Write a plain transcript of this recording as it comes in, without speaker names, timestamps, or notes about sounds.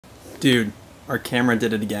Dude, our camera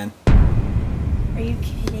did it again. Are you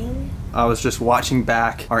kidding? I was just watching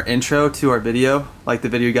back our intro to our video, like the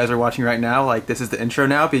video you guys are watching right now. Like, this is the intro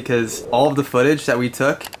now because all of the footage that we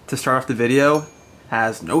took to start off the video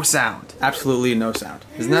has no sound. Absolutely no sound.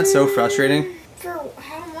 Isn't that so frustrating? For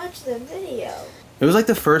how much the video? It was like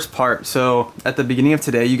the first part. So at the beginning of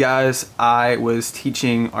today, you guys, I was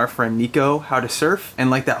teaching our friend Niko how to surf, and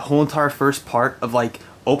like that whole entire first part of like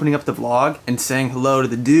opening up the vlog and saying hello to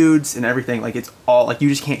the dudes and everything, like it's all like you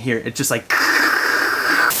just can't hear it. It's just like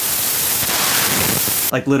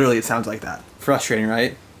literally it sounds like that. Frustrating,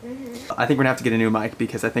 right? Mm-hmm. I think we're gonna have to get a new mic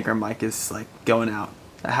because I think our mic is like going out.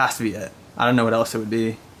 That has to be it. I don't know what else it would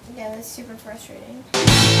be. Yeah, that's super frustrating.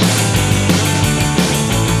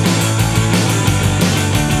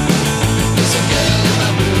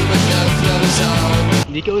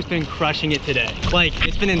 Niko has been crushing it today. Like,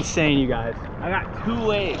 it's been insane, you guys. I got 2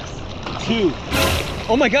 waves. 2.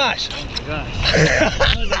 Oh my gosh. Oh my gosh.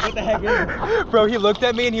 I was like, what the heck is this? Bro, he looked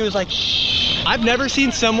at me and he was like, shh. I've never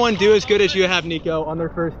seen someone do as good as you have, Niko, on their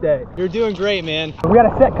first day. You're doing great, man. We got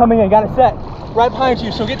a set coming in, got a set. Right behind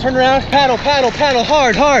you, so get turned around. Paddle, paddle, paddle,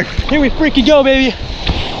 hard, hard. Here we freaking go, baby.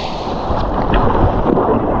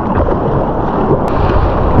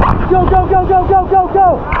 Go, go, go, go, go, go,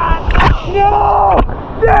 go. No!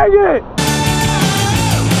 Dang it!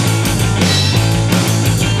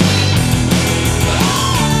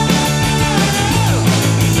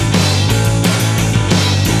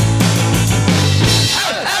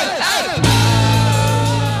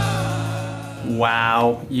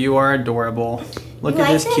 Wow, you are adorable. Look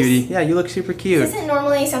at this cutie. Yeah, you look super cute. This isn't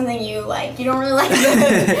normally something you like. You don't really like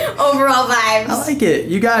the overall vibes. I like it.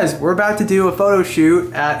 You guys, we're about to do a photo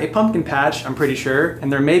shoot at a pumpkin patch, I'm pretty sure.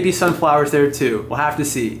 And there may be sunflowers there too. We'll have to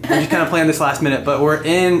see. We just kind of planned this last minute, but we're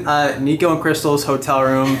in Niko and Crystal's hotel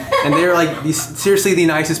room. And they're like, seriously the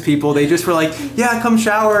nicest people. They just were like, yeah, come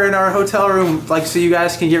shower in our hotel room, like so you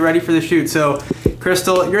guys can get ready for the shoot. So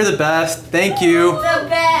Crystal, you're the best. Thank you. The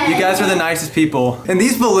best. You guys are the nicest people. And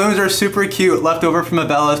these balloons are super cute, left over from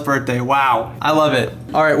Abella's birthday. Wow, I love it.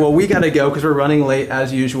 All right, well, we gotta go because we're running late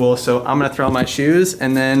as usual. So I'm gonna throw on my shoes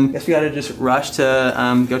and then I guess we gotta just rush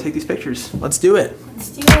to go take these pictures. Let's do it. Let's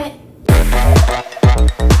do it.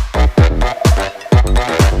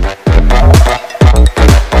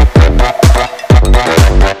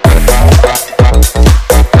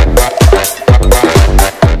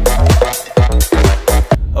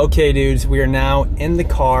 Okay, dudes, we are now in the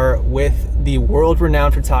car with the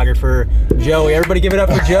world-renowned photographer, Joey. Everybody give it up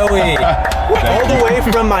for Joey. All the way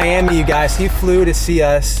from Miami, you guys. He flew to see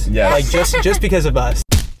us, like just because of us.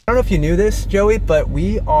 I don't know if you knew this, Joey, but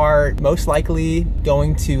we are most likely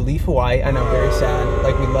going to leave Hawaii. I know, very sad.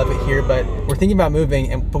 Like, we love it here, but we're thinking about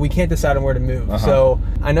moving, but we can't decide on where to move. So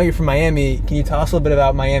I know you're from Miami. Can you tell us a little bit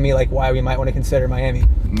about Miami, like why we might want to consider Miami?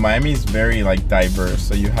 Miami's very like diverse,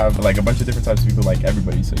 so you have like a bunch of different types of people, like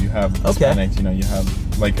everybody. So you have Hispanics, you know, you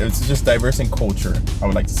have like, it's just diverse in culture, I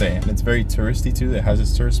would like to say, and it's very touristy too. It has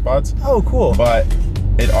its tourist spots. Oh, cool. But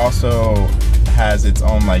it also has its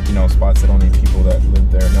own, like, you know, spots that only people that live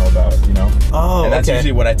there know about, you know. Oh, and that's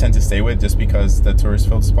usually what I tend to stay with, just because the tourist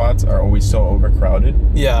filled spots are always so overcrowded.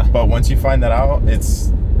 Yeah. But once you find that out,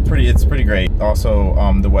 it's pretty great. Also,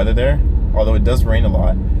 the weather there, although it does rain a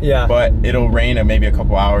lot, but it'll rain in maybe a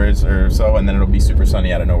couple hours or so, and then it'll be super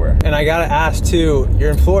sunny out of nowhere. And I gotta ask too,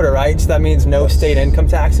 you're in Florida, right? So that means no state income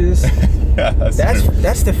taxes. Yeah,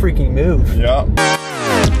 that's the freaking move. Yeah.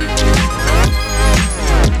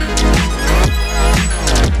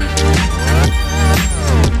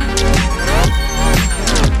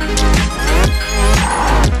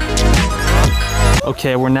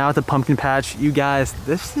 Okay, we're now at the pumpkin patch. You guys,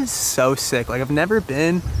 this is so sick. Like, I've never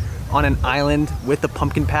been on an island with a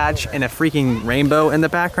pumpkin patch and a freaking rainbow in the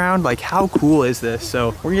background. Like, how cool is this?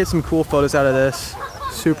 So we're gonna get some cool photos out of this.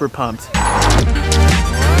 Super pumped.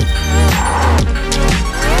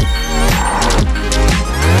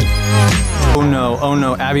 Oh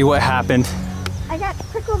no, Abby, what happened? I got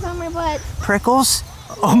prickles on my butt. Prickles?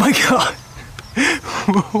 Oh my God.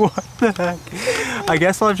 What the heck? I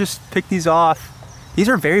guess I'll just pick these off. These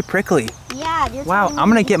are very prickly. Yeah. Wow, I'm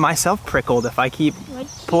gonna get myself prickled if I keep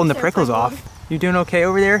pulling the prickles off. You doing okay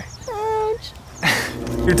over there?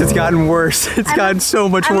 It's gotten worse. It's gotten so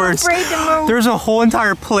much worse. There's a whole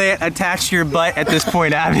entire plant attached to your butt at this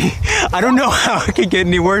point, Abby. I don't know how it could get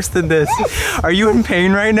any worse than this. Are you in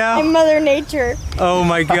pain right now? I'm Mother Nature. Oh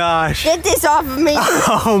my gosh. Get this off of me.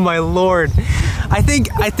 Oh my Lord. I think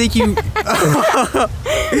you.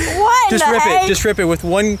 What? Just rip it with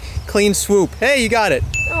one clean swoop. Hey, you got it.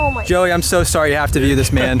 Oh my. Joey, I'm so sorry you have to view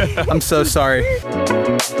this, man. I'm so sorry.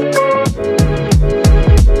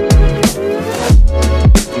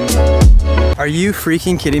 Are you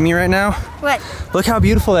freaking kidding me right now? What? Look how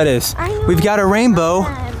beautiful that is. I know. We've got a rainbow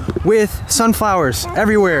with sunflowers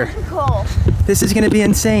everywhere. Cool. This is gonna be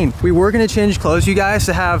insane. We were gonna change clothes, you guys,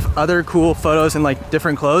 to have other cool photos and like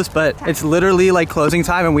different clothes, but it's literally like closing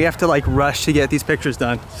time and we have to like rush to get these pictures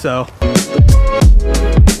done, so.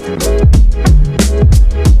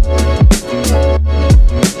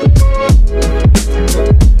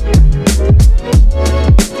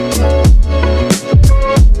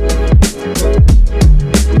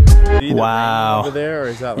 Wow. Over there, or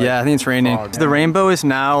is that like, yeah, I think it's raining. fog? The rainbow is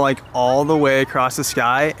now like all the way across the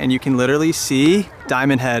sky and you can literally see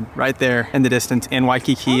Diamond Head right there in the distance and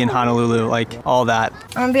Waikiki and Honolulu, like all that.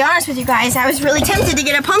 I'm gonna be honest with you guys, I was really tempted to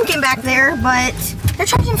get a pumpkin back there, but they're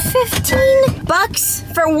charging 15 bucks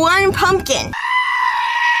for one pumpkin.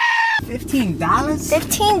 $15?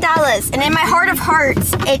 $15, and in my heart of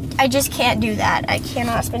hearts, I just can't do that. I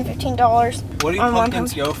cannot spend $15. What do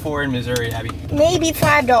pumpkins go for in Missouri, Abby? Maybe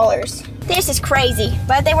 $5. This is crazy,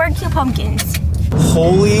 but they were cute pumpkins.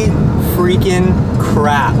 Holy freaking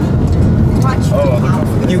crap. Watch.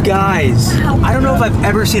 You guys, I don't know if I've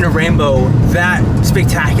ever seen a rainbow that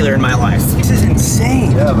spectacular in my life. This is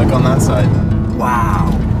insane. Yeah, look on that side.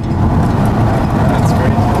 Wow. That's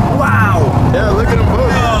great. Wow. Yeah, look at them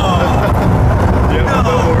both.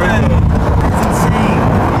 That's insane.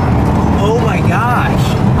 Oh my gosh.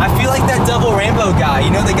 I feel like that double rainbow guy.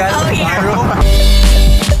 You know the guy that went viral?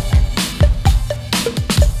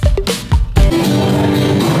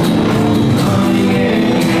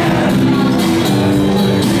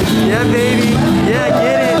 Yeah, baby. Yeah,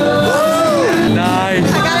 get it. Nice.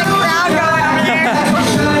 I got a crowd going over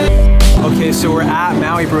here. Okay, so we're at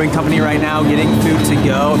Maui Brewing Company right now getting food to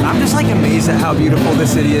go. I'm just like amazed at how beautiful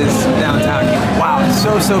this city is downtown. Wow, it's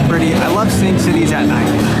so, so pretty. I love seeing cities at night.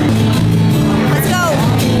 Let's go.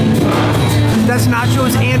 That's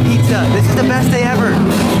nachos and pizza. This is the best day ever.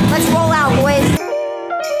 Let's roll out, boys.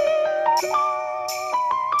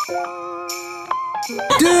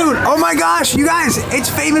 Dude, oh my gosh, you guys, it's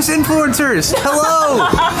famous influencers. Hello.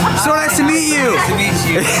 So nice to meet you. Nice to meet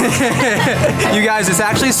you. You guys, it's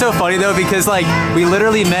actually so funny though because like we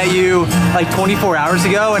literally met you like 24 hours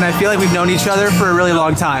ago and I feel like we've known each other for a really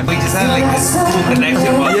long time. We just had like this cool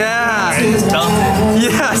connection. Yeah. It's dumb.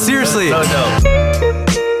 Yeah, seriously. So dope.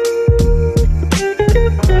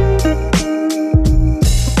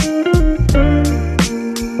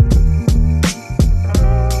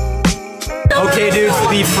 Okay, dudes,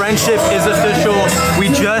 the friendship is official. We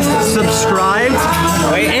just subscribed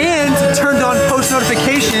and turned on post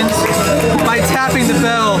notifications by tapping the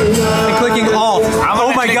bell and clicking all.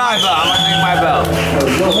 Oh my gosh. I'm gonna ring my bell.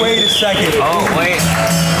 Wait a second. Oh, wait.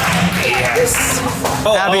 Yes.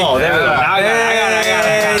 Oh, Abby. oh, there we go. Now I got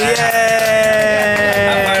it. Yay.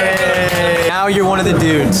 Now you're one of the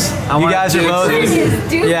dudes. You guys are both.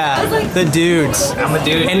 Yeah, the dudes. I'm a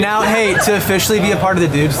dude. And now, hey, to officially be a part of the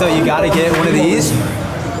dudes, though, you gotta get one of these.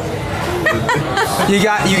 You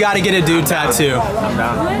gotta get a dude tattoo. I'm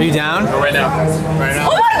down. Are you down? Go right now. Right now.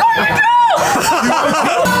 Oh my God,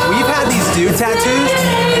 We've had these dude tattoos.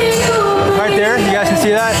 Right there, you guys can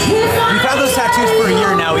see that? We've had those tattoos for a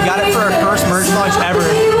year now. We got it for our first merch launch ever.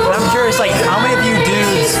 And I'm curious, like, how many of you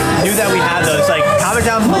dudes knew that we had those? Like, comment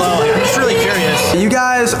down below. Like, I'm just really curious. You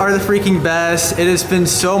guys are the freaking best. It has been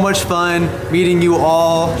so much fun meeting you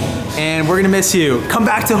all, and we're gonna miss you. Come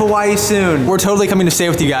back to Hawaii soon. We're totally coming to stay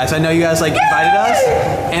with you guys. I know you guys like invited us,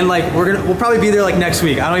 and like we'll probably be there like next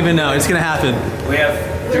week. I don't even know. It's gonna happen. We have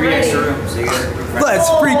 3 extra rooms. So you guys Let's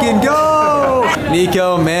freaking go!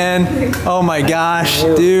 Niko, man, oh my gosh,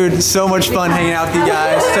 dude, so much fun hanging out with you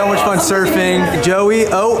guys, so much fun surfing. Joey,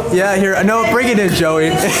 oh, yeah, here, no, bring it in,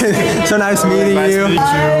 Joey. So nice meeting you.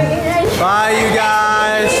 Bye, you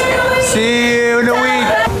guys. See you in a week.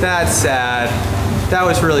 That's sad. That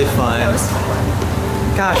was really fun.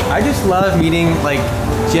 Gosh, I just love meeting, like,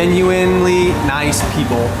 genuinely nice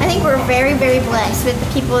people. I think we're very, very blessed with the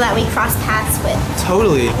people that we cross paths with.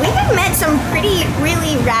 Totally. We've met some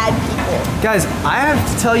really rad people. Guys, I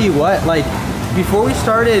have to tell you what, like, before we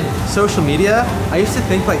started social media, I used to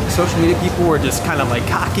think like social media people were just kind of like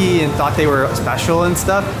cocky and thought they were special and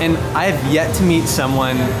stuff. And I have yet to meet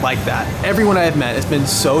someone like that. Everyone I have met has been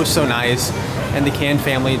so, so nice. And the Can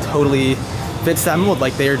family totally fits that mold.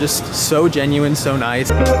 Like, they are just so genuine, so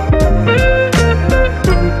nice.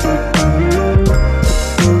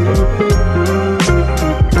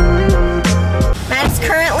 Matt's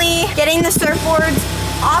currently getting the surfboards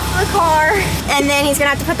off the car, and then he's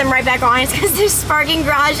gonna have to put them right back on. It's because this parking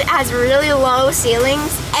garage has really low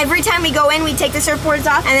ceilings. Every time we go in, we take the surfboards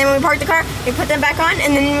off, and then when we park the car, we put them back on,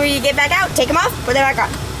 and then when we get back out, take them off, put them back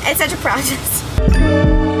on. It's such a process.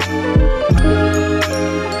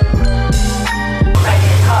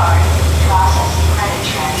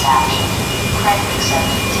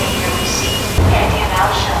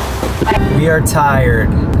 We are tired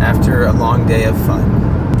after a long day of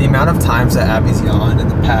fun. The amount of times that Abby's yawned in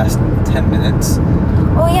the past 10 minutes.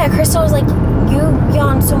 Oh yeah, Crystal was like, you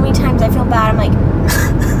yawned so many times, I feel bad. I'm like,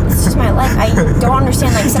 it's just my life. I don't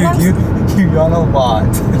understand. Like sometimes Dude, you yawn a lot.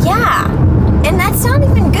 Yeah. And that's not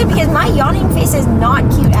even good because my yawning face is not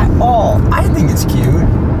cute at all. I think it's cute.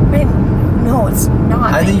 No, it's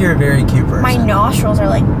not. I think you're a very cute person. My nostrils are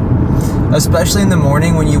like... Especially in the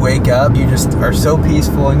morning when you wake up, you just are so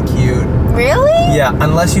peaceful and cute. Really? Yeah,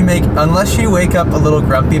 unless you wake up a little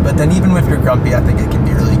grumpy, but then even if you're grumpy, I think it can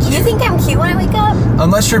be really cute. You think I'm cute when I wake up?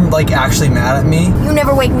 Unless you're like actually mad at me. You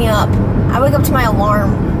never wake me up. I wake up to my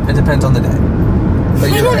alarm. It depends on the day. But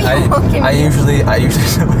you're right. I usually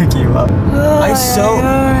wake you up.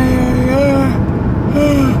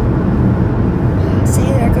 See,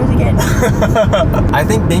 there it goes again. I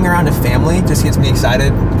think being around a family just gets me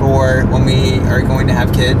excited for when we are going to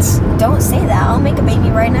have kids. Don't say that. I'll make a baby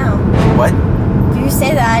right now. What? If you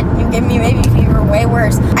say that, you give me baby fever way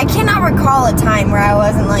worse. I cannot recall a time where I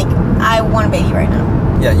wasn't like, I want a baby right now.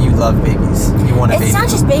 Yeah, you love babies. You want a baby. It's not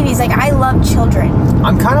just babies. Like, I love children.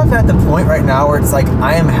 I'm kind of at the point right now where it's like,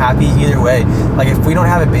 I am happy either way. Like, if we don't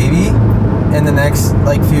have a baby in the next,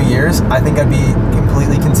 like, few years, I think I'd be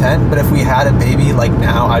completely content. But if we had a baby, like,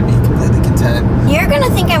 now, I'd be completely content. You're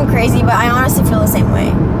gonna think I'm crazy, but I honestly feel the same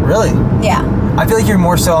way. Really? Yeah. I feel like you're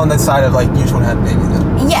more so on the side of, like, you just want to have a baby,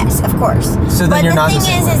 though. Yes, of course. So then you're not the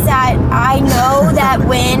same way. But the thing is that I know that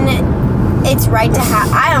when it's right to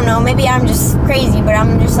happen, I don't know, maybe I'm just crazy, but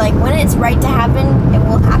I'm just like, when it's right to happen, it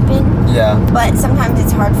will happen. Yeah. But sometimes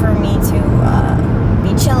it's hard for me to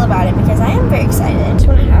be chill about it because I am very excited. I just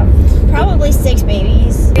want to have probably 6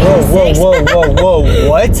 babies. Whoa,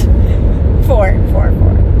 what? 4.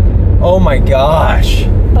 Oh my gosh.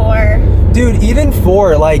 4. Dude, even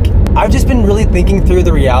 4, like, I've just been really thinking through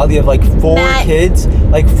the reality of, like, 4 kids,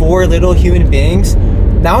 like, 4 little human beings.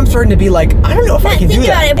 Now I'm starting to be like, I don't know if I can do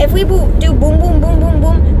that. Think about it. If we do boom, boom, boom, boom,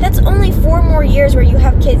 boom, that's only 4 more years where you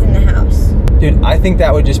have kids in the house. Dude, I think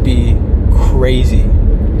that would just be crazy.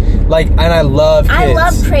 Like, and I love kids. I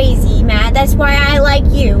love crazy, Matt. That's why I like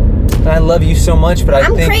you. And I love you so much, but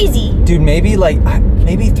I'm crazy. Dude, maybe, like,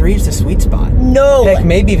 maybe 3 is the sweet spot. No. Heck,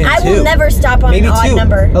 maybe even 2. I will never stop on an odd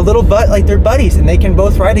number. A little like they're buddies, and they can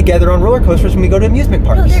both ride together on roller coasters when we go to amusement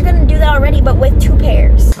parks. No, they're gonna do that already, but with 2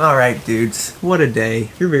 pairs. All right, dudes. What a day.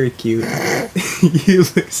 You're very cute. You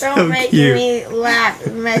look so cute. Don't make me laugh.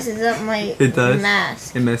 It messes up my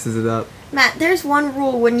mask. It messes it up. Matt, there's one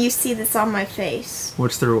rule when you see this on my face.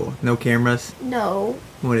 What's the rule? No cameras? No.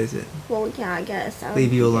 What is it? Well, yeah, I guess.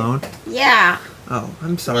 Leave you alone? Yeah. Oh,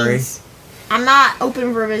 I'm sorry. Please. I'm not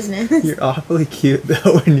open for business. You're awfully cute,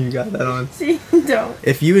 though, when you got that on. See? Don't.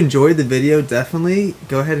 If you enjoyed the video, definitely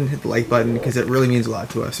go ahead and hit the like button because it really means a lot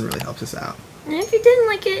to us and really helps us out. And if you didn't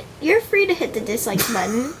like it, you're free to hit the dislike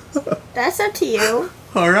button. That's up to you.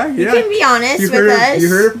 Alright, yeah. You can be honest with us. You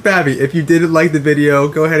heard it from Babby. If you didn't like the video,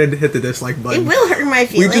 go ahead and hit the dislike button. It will hurt my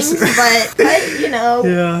feelings, but you know,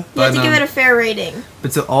 yeah. You have to give it a fair rating.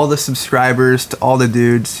 But to all the subscribers, to all the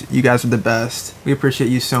dudes, you guys are the best. We appreciate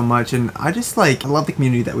you so much, and I love the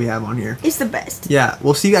community that we have on here. It's the best. Yeah,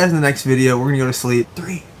 we'll see you guys in the next video. We're gonna go to sleep.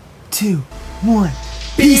 3, 2, 1.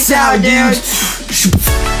 Peace out,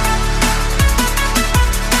 dudes.